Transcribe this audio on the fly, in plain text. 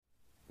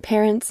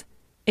Parents,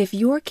 if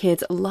your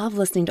kids love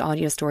listening to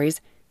audio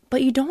stories,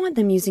 but you don't want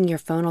them using your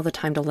phone all the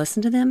time to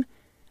listen to them,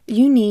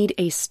 you need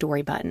a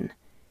Story Button.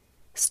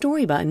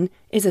 Story Button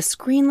is a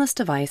screenless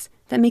device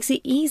that makes it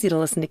easy to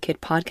listen to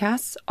kid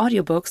podcasts,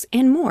 audiobooks,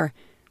 and more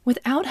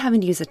without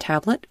having to use a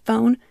tablet,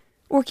 phone,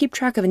 or keep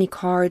track of any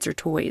cards or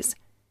toys.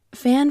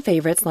 Fan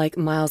favorites like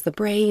Miles the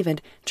Brave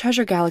and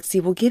Treasure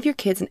Galaxy will give your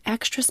kids an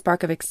extra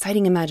spark of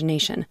exciting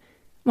imagination,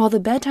 while the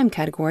bedtime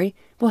category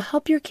will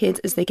help your kids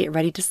as they get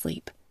ready to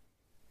sleep.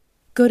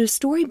 Go to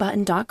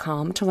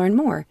storybutton.com to learn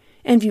more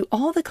and view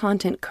all the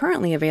content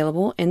currently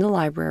available in the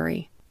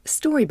library.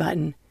 Story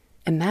Button.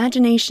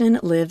 Imagination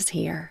lives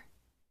here.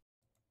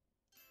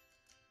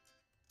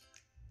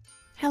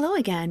 Hello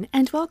again,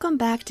 and welcome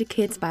back to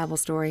Kids Bible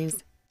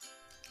Stories.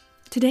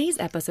 Today's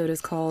episode is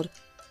called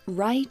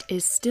Right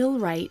is Still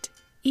Right,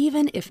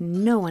 Even If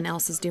No One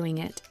Else is Doing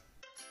It.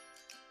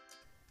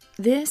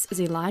 This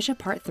is Elijah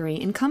Part 3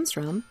 and comes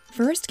from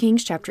 1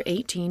 Kings chapter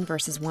 18,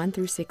 verses 1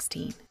 through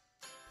 16.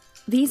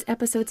 These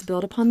episodes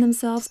build upon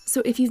themselves,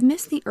 so if you've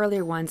missed the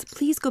earlier ones,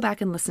 please go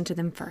back and listen to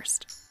them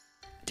first.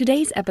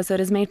 Today's episode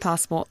is made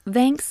possible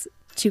thanks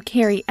to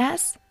Carrie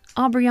S.,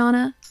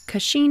 Aubriana,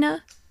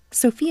 Kashina,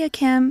 Sophia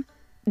Kim,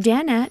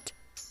 Danette,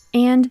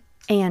 and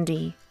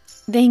Andy.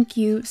 Thank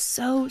you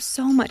so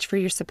much for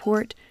your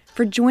support,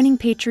 for joining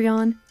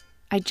Patreon.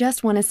 I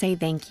just want to say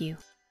thank you.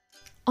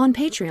 On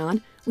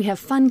Patreon, we have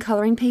fun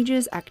coloring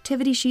pages,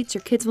 activity sheets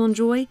your kids will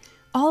enjoy,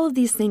 all of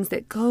these things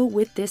that go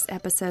with this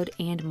episode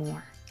and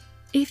more.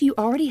 If you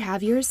already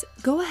have yours,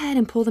 go ahead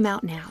and pull them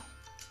out now.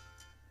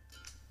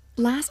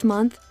 Last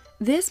month,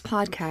 this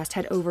podcast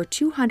had over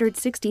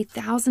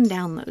 260,000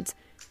 downloads,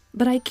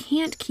 but I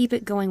can't keep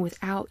it going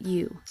without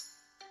you.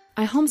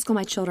 I homeschool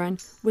my children,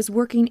 was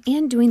working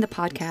and doing the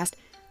podcast,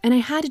 and I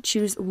had to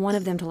choose one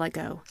of them to let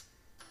go.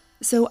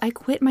 So I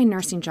quit my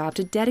nursing job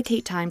to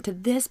dedicate time to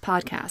this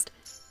podcast,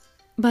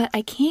 but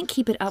I can't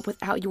keep it up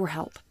without your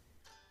help.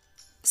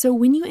 So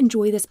when you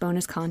enjoy this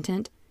bonus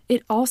content,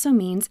 it also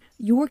means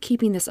you're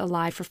keeping this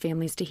alive for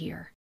families to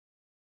hear.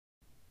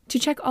 To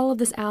check all of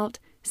this out,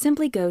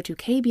 simply go to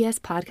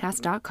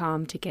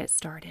kbspodcast.com to get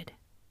started.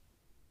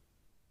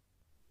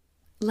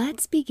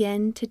 Let's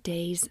begin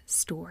today's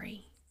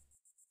story.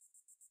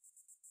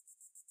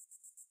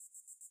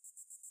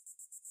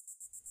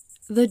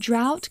 The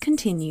drought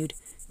continued,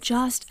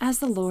 just as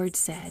the Lord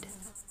said.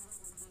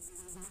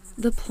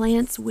 The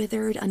plants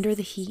withered under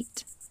the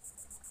heat.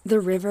 The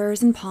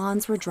rivers and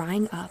ponds were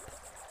drying up.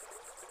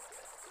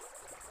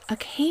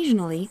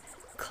 Occasionally,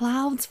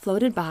 clouds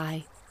floated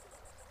by,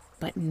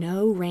 but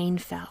no rain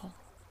fell.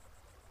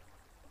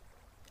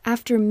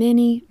 After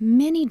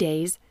many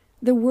days,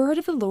 the word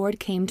of the Lord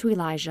came to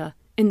Elijah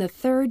in the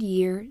 3rd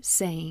year,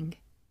 saying,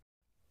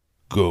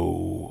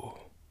 Go,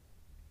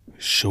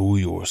 show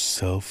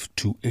yourself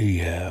to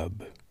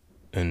Ahab,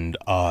 and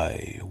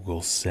I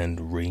will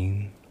send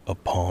rain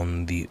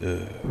upon the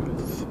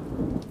earth.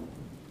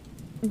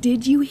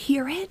 Did you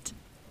hear it?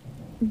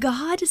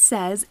 God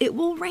says it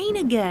will rain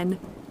again.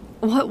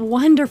 What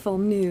wonderful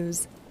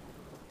news!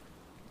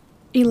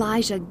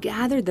 Elijah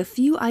gathered the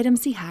few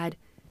items he had,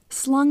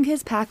 slung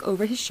his pack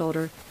over his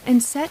shoulder,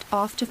 and set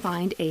off to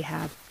find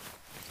Ahab.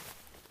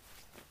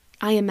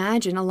 I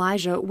imagine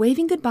Elijah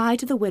waving goodbye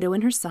to the widow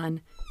and her son,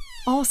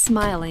 all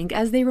smiling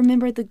as they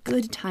remembered the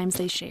good times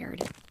they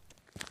shared.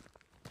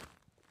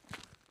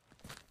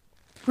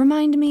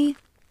 Remind me,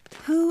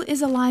 who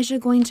is Elijah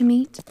going to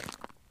meet?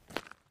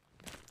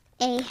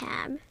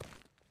 Ahab.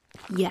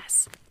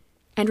 Yes,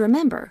 and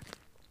remember,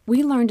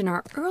 we learned in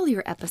our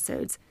earlier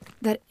episodes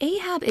that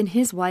Ahab and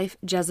his wife,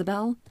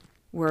 Jezebel,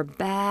 were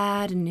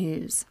bad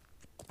news.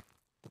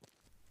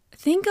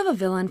 Think of a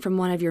villain from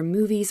one of your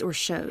movies or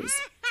shows.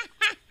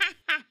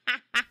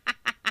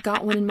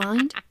 Got one in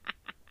mind?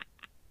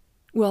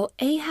 Well,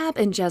 Ahab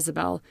and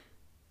Jezebel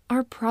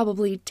are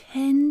probably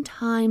 10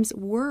 times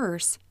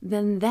worse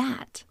than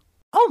that.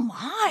 Oh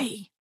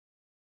my!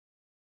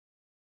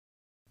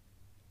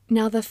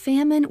 Now the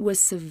famine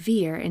was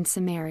severe in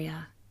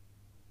Samaria.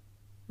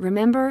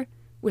 Remember,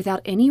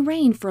 without any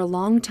rain for a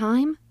long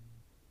time,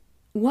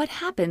 what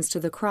happens to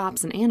the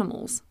crops and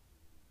animals?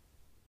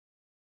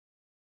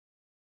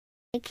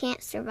 They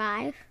can't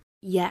survive.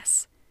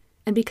 Yes,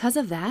 and because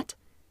of that,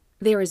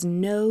 there is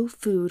no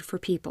food for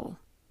people.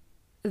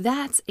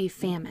 That's a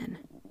famine.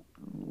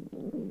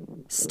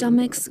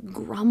 Stomachs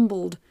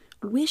grumbled,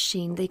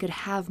 wishing they could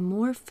have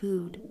more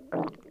food.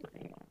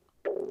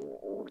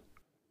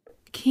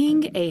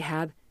 King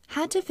Ahab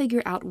had to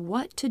figure out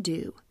what to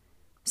do,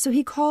 so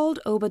he called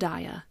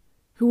Obadiah,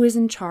 who was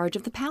in charge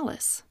of the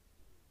palace.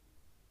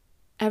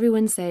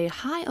 Everyone say,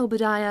 "Hi,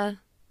 Obadiah."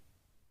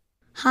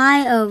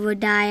 Hi,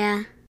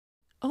 Obadiah.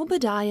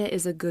 Obadiah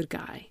is a good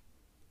guy.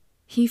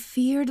 He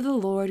feared the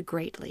Lord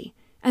greatly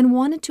and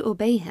wanted to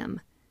obey him.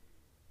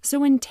 So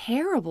when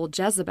terrible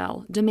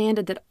Jezebel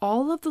demanded that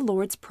all of the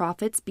Lord's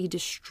prophets be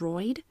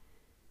destroyed,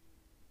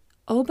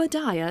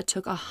 Obadiah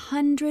took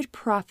 100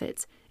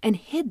 prophets and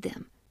hid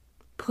them,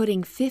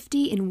 putting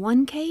 50 in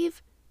one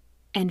cave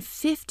and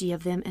 50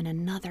 of them in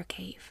another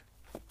cave.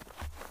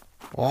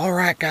 All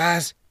right,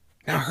 guys.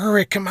 Now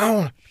hurry, come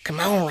on. Come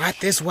on, right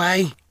this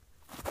way.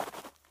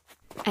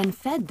 And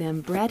fed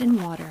them bread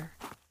and water.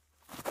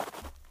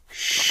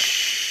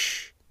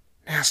 Shh.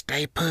 Now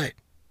stay put.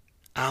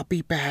 I'll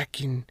be back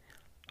in,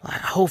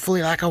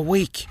 hopefully like a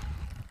week.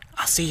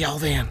 I'll see y'all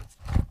then.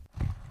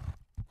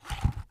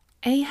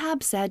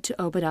 Ahab said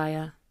to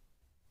Obadiah,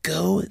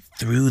 Go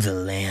through the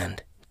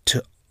land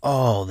to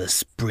all the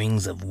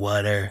springs of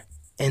water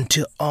and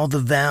to all the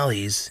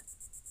valleys.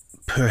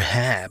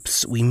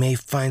 Perhaps we may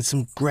find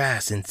some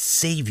grass and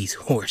save these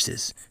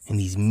horses and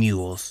these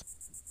mules.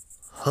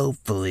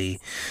 Hopefully,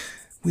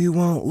 we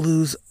won't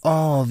lose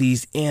all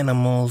these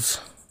animals.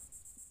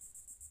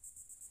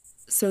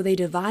 So they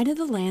divided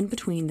the land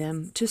between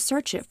them to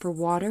search it for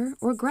water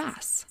or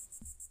grass.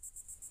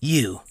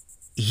 You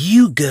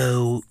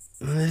go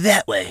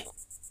that way.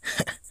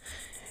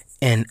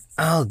 And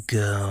I'll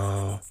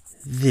go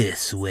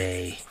this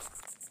way.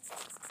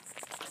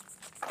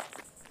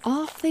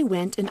 Off they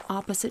went in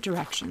opposite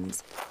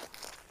directions.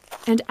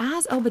 And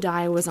as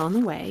Obadiah was on the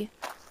way,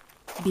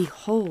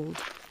 behold,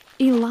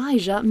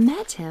 Elijah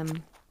met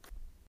him.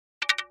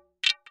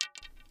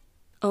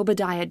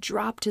 Obadiah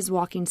dropped his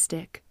walking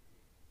stick.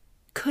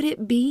 Could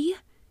it be?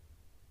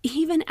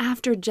 Even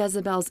after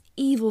Jezebel's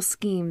evil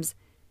schemes,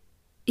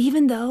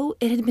 even though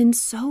it had been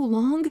so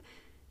long,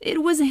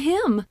 it was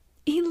him,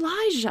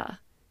 Elijah.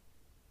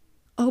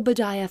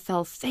 Obadiah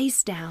fell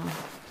face down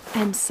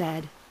and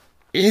said,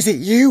 Is it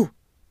you,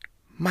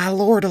 my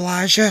Lord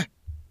Elijah?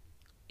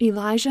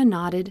 Elijah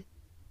nodded,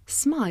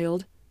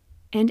 smiled,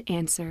 and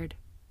answered,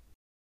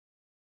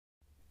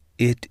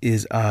 It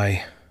is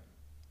I.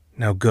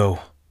 Now go.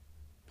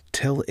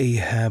 Tell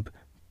Ahab,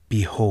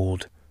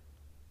 behold,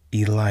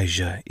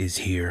 Elijah is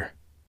here.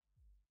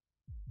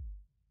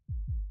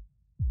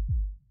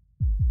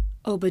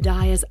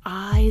 Obadiah's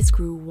eyes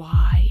grew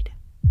wide.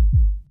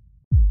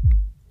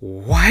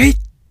 What?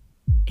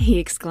 He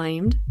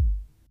exclaimed.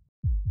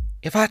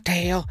 If I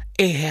tell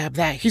Ahab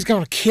that, he's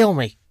going to kill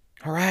me.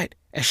 All right?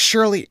 As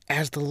surely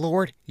as the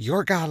Lord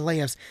your God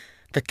lives,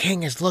 the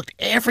king has looked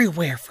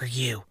everywhere for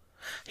you.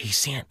 He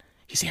sent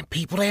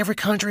people to every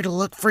country to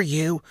look for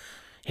you.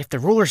 If the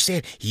ruler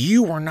said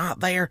you were not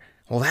there,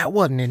 well, that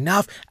wasn't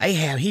enough.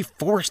 Ahab, he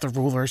forced the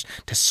rulers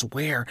to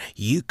swear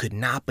you could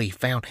not be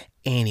found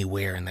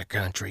anywhere in the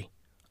country.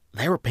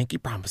 They were pinky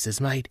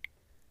promises made.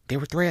 They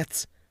were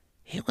threats.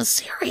 It was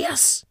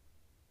serious.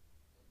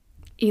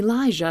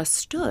 Elijah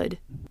stood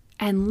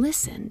and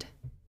listened.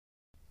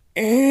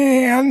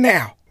 And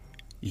now,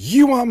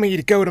 you want me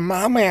to go to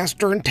my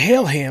master and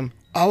tell him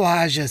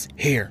Elijah's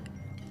here.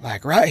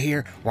 Like right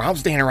here, where I'm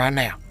standing right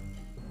now.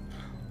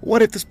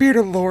 What if the Spirit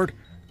of the Lord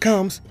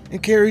comes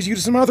and carries you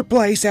to some other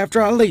place after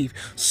I leave?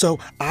 So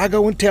I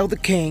go and tell the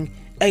king,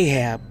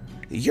 Ahab,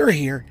 you're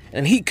here,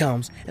 and he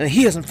comes, and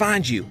he doesn't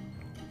find you.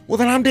 Well,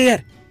 then I'm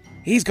dead.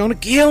 He's going to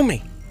kill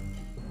me.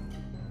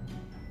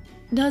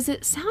 Does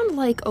it sound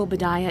like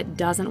Obadiah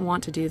doesn't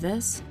want to do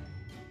this?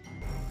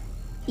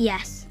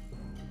 Yes.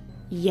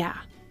 Yeah,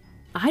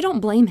 I don't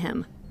blame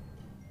him.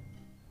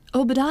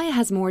 Obadiah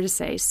has more to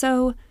say,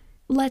 so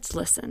let's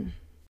listen.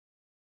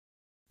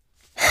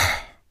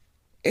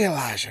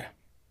 Elijah,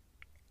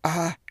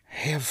 I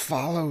have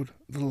followed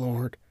the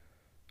Lord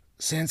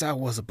since I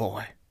was a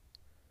boy.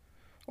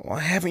 Well,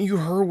 haven't you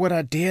heard what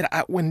I did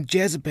when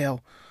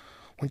Jezebel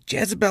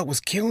was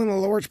killing the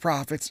Lord's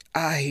prophets?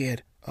 I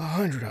hid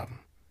 100 of them.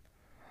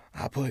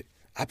 I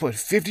put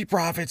 50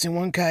 prophets in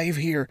one cave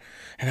here,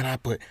 and then I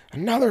put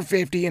another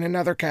 50 in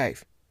another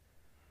cave.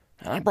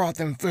 And I brought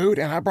them food,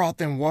 and I brought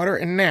them water,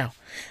 and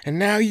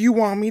now you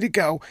want me to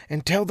go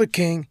and tell the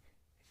king,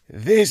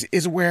 this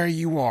is where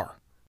you are.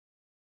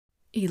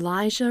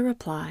 Elijah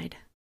replied,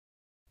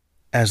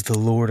 As the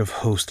Lord of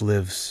hosts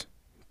lives,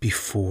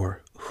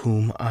 before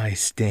whom I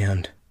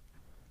stand,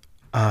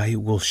 I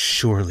will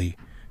surely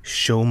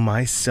show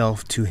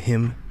myself to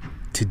him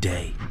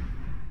today.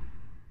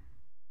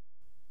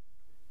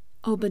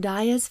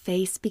 Obadiah's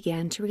face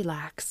began to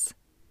relax,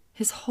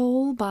 his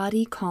whole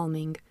body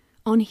calming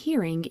on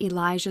hearing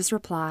Elijah's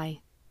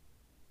reply.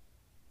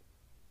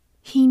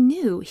 He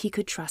knew he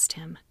could trust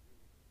him.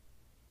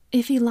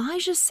 If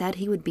Elijah said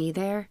he would be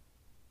there,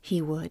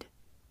 he would.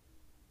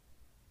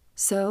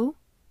 So,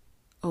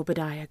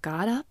 Obadiah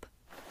got up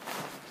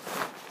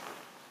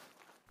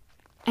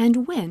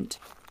and went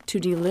to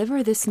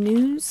deliver this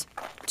news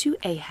to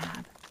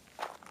Ahab.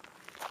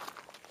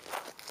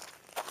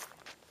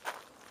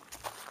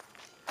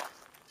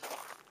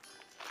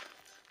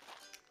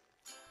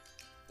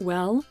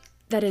 Well,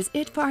 that is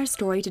it for our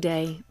story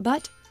today,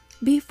 but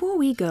before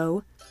we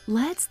go,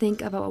 let's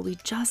think about what we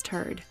just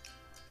heard.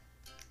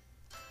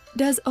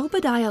 Does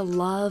Obadiah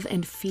love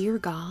and fear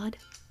God?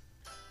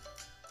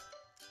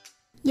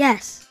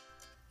 Yes.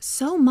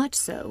 So much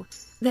so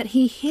that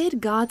he hid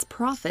God's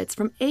prophets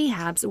from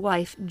Ahab's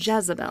wife,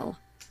 Jezebel.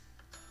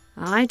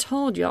 I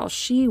told y'all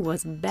she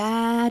was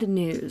bad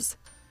news.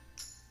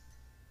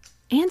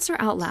 Answer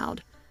out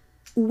loud.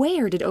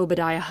 Where did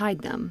Obadiah hide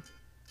them?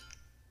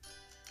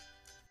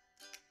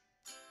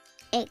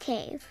 A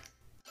cave.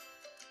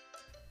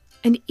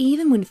 And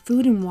even when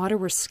food and water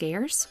were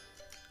scarce,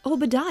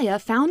 Obadiah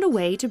found a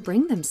way to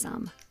bring them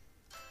some.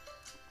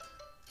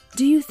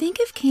 Do you think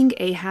if King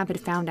Ahab had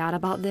found out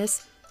about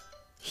this,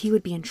 he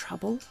would be in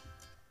trouble?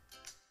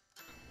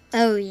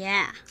 Oh,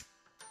 yeah.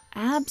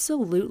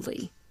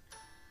 Absolutely.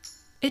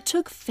 It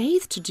took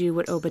faith to do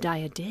what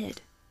Obadiah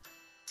did.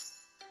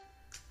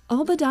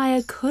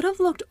 Obadiah could have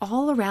looked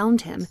all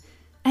around him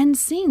and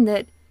seen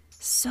that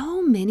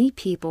so many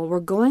people were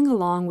going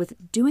along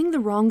with doing the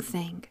wrong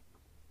thing.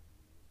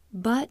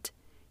 But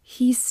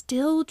he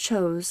still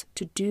chose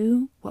to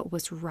do what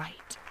was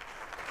right.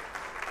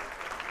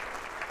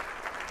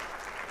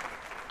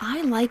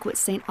 I like what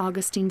St.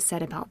 Augustine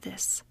said about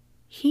this.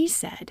 He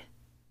said,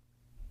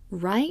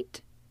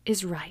 "Right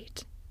is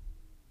right,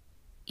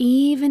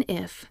 even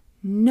if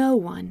no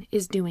one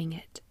is doing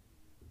it.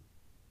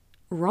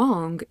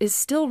 Wrong is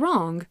still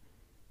wrong,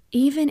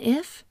 even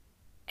if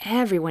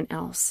everyone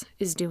else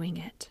is doing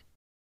it."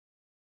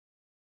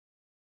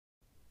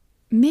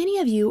 Many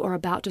of you are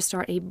about to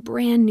start a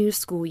brand new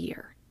school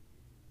year.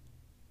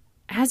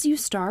 As you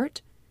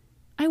start,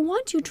 I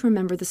want you to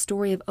remember the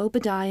story of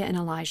Obadiah and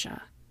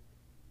Elijah.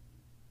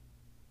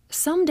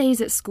 Some days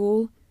at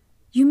school,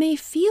 you may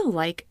feel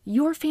like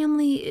your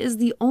family is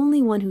the only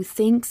one who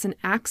thinks and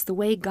acts the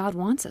way God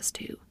wants us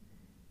to.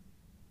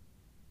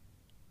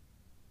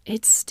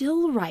 It's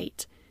still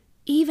right,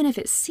 even if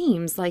it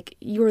seems like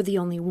you're the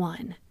only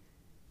one.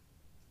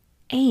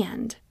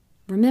 And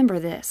remember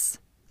this: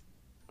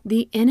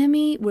 the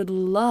enemy would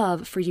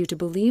love for you to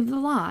believe the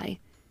lie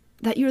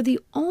that you're the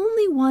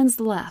only ones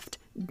left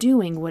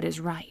doing what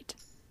is right,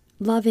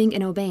 loving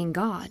and obeying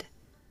God.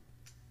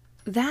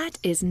 That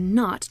is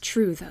not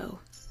true, though.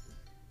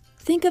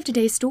 Think of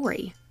today's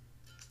story.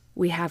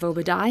 We have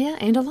Obadiah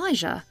and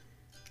Elijah.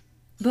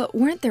 But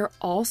weren't there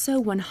also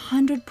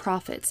 100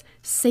 prophets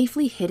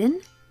safely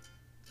hidden?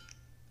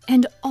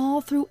 And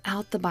all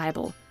throughout the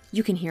Bible,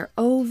 you can hear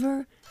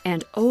over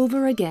and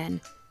over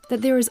again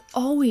that there is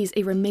always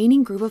a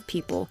remaining group of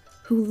people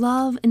who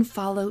love and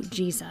follow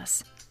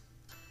Jesus.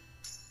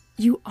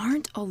 You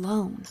aren't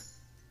alone.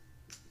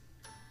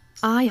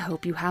 I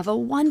hope you have a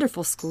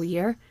wonderful school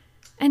year,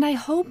 and I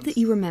hope that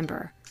you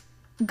remember,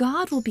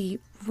 God will be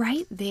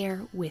right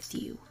there with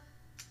you.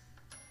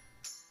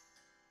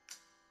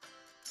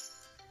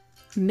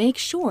 Make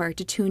sure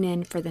to tune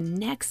in for the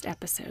next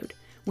episode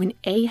when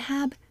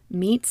Ahab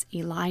meets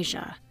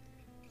Elijah.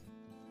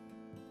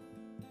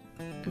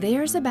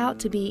 There's about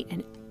to be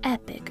an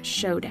epic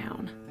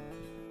showdown.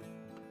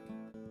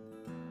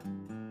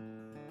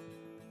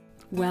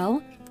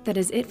 Well, that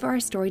is it for our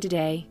story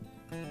today.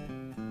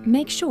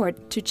 Make sure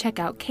to check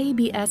out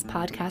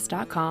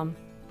kbspodcast.com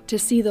to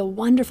see the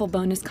wonderful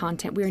bonus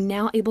content we are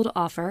now able to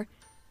offer,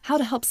 how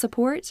to help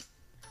support.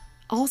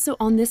 Also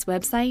on this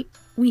website,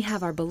 we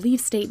have our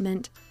belief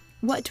statement,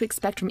 what to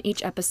expect from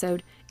each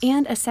episode,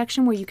 and a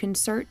section where you can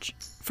search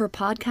for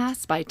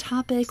podcasts by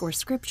topic or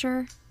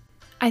scripture.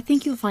 I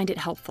think you'll find it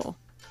helpful.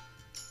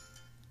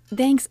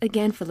 Thanks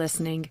again for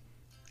listening,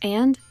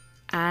 and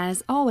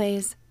as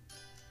always,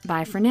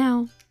 bye for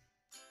now.